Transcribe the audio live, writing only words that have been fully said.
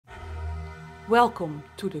Welcome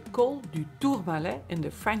to the Col du TOURMALET in the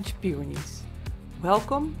French Pyrenees.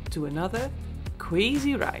 Welcome to another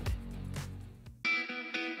Quazy ride.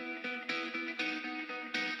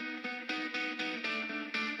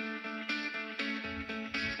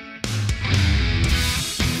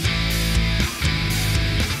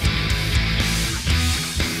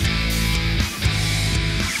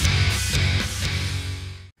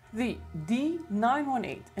 The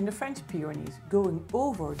D918 in the French Pyrenees going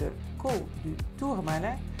over the Col du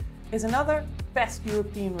TOURMALET is another best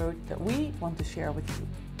European road that we want to share with you.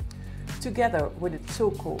 Together with its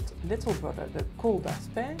so-called little brother, the Col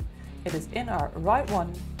d'Aspin, it is in our Ride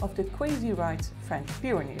 1 of the Quazy Rides French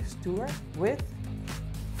Pyrenees tour with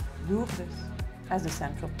Lourdes as the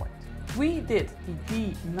central point. We did the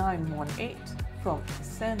D918 from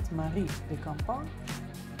Sainte-Marie-de-Campagne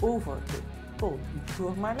over the Col du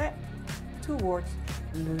TOURMALET towards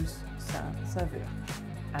Lourdes Saint-Sauveur.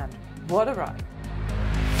 And what a ride!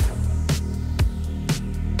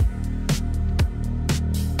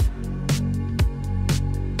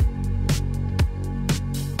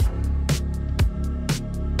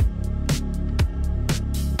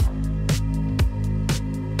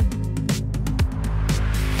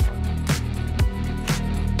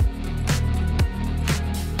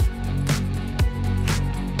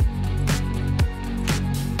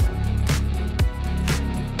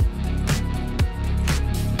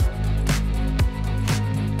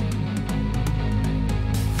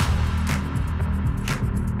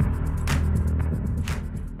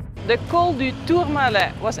 The Col du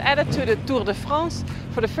TOURMALET was added to the Tour de France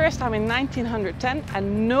for the first time in 1910,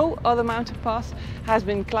 and no other mountain pass has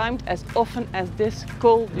been climbed as often as this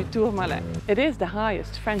Col du TOURMALET. It is the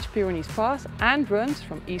highest French Pyrenees pass and runs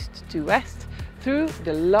from east to west through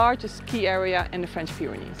the largest ski area in the French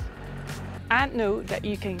Pyrenees. And know that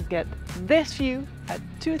you can get this view at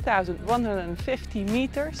 2,150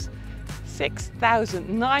 meters,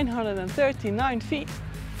 6,939 feet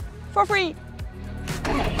for free!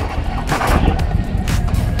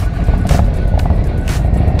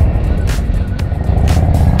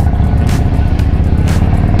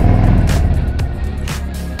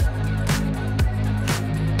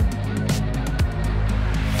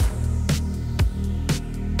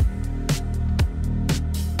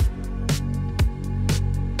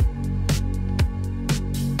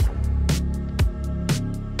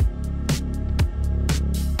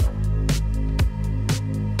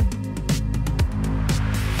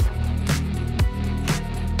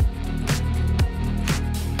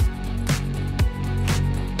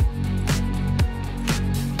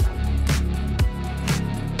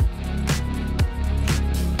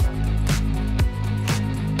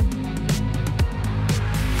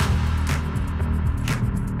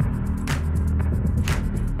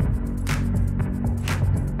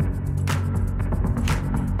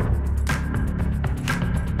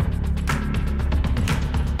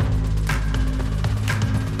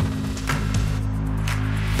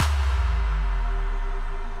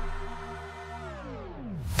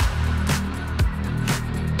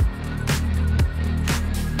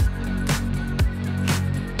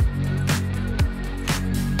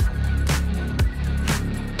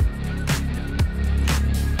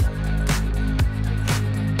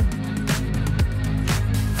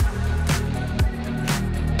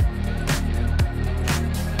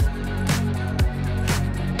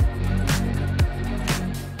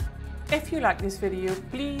 If you like this video,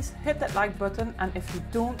 please hit that like button, and if you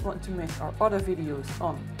don't want to miss our other videos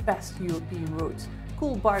on best European roads,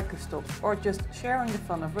 cool biker stops, or just sharing the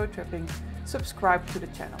fun of road tripping, subscribe to the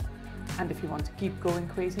channel. And if you want to keep going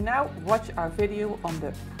crazy now, watch our video on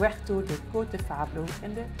the Puerto de Côte de Fablo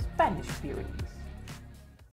in the Spanish Pyrenees.